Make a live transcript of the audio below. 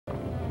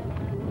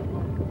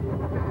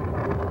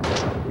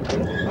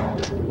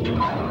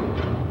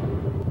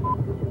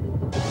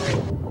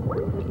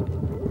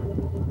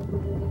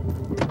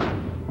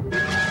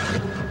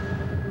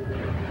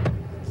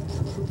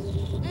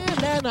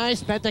then I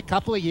spent a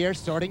couple of years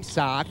sorting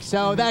socks,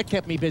 so that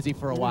kept me busy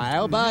for a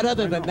while. But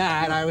other than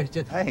that, I was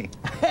just... Hey.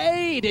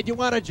 Hey, did you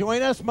want to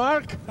join us,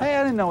 Mark? Hey,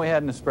 I didn't know we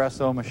had an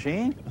espresso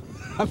machine.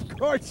 Of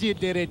course you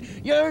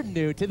didn't. You're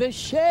new to the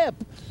ship.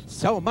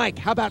 So, Mike,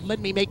 how about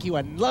letting me make you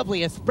a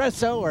lovely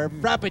espresso or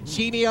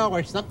frappuccino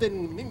or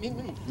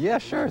something? Yeah,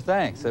 sure,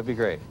 thanks. That'd be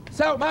great.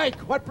 So, Mike,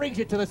 what brings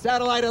you to the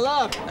satellite of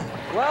love?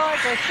 Well,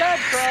 like I said,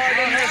 Crow, I've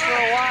been here for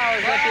a while. I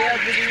was at the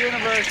edge of the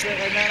universe, and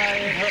then I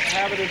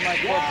inhabited my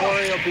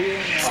corporeal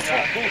being.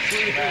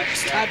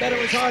 I bet it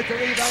was hard to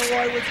leave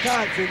Elroy,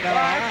 Wisconsin, though.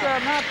 Well, actually,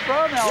 I'm not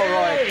from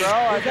Elroy,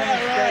 Crow. I've been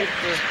in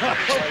space for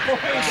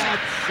boy,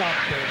 that's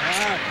something,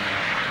 huh?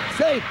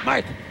 Say,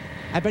 Mike,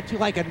 I bet you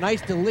like a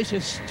nice,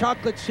 delicious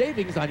chocolate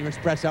shavings on your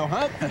espresso,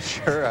 huh?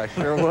 Sure, I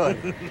sure would.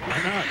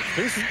 Why not?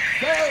 So,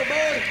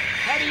 Mike,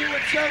 how do you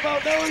and Servo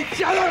know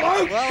each other?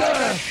 Well, like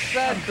I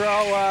said,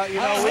 Crow, you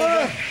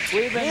know,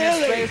 we've been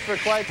in space for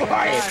quite some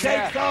time. It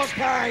takes all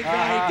kinds,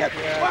 Mike.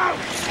 Yeah. Wow,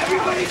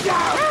 everybody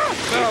down!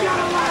 You got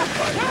a last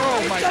one!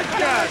 Oh, my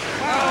God.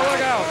 Oh,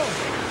 look out.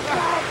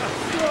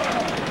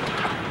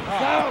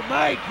 So,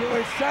 Mike, you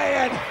were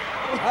saying...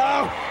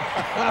 Oh,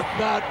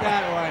 about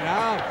that one,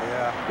 huh?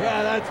 Yeah.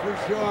 Yeah, that's for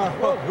sure.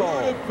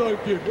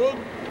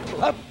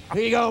 Up,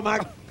 here you go,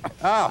 Mark.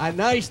 Oh. A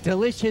nice,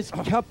 delicious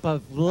cup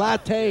of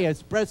latte,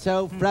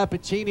 espresso,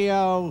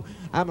 frappuccino,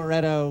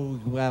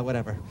 amaretto,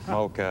 whatever.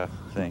 Mocha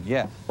thing,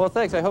 yeah. Well,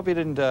 thanks. I hope you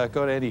didn't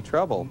go to any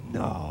trouble.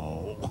 No.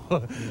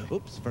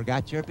 Oops,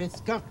 forgot your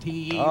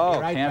biscotti.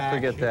 Oh, Right can't back.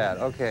 forget that.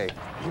 Okay.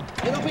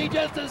 It'll be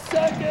just a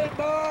second,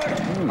 Mark.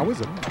 How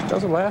is it?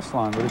 Doesn't last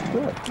long, but it's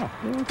good.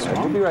 Oh,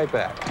 I'll be right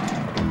back.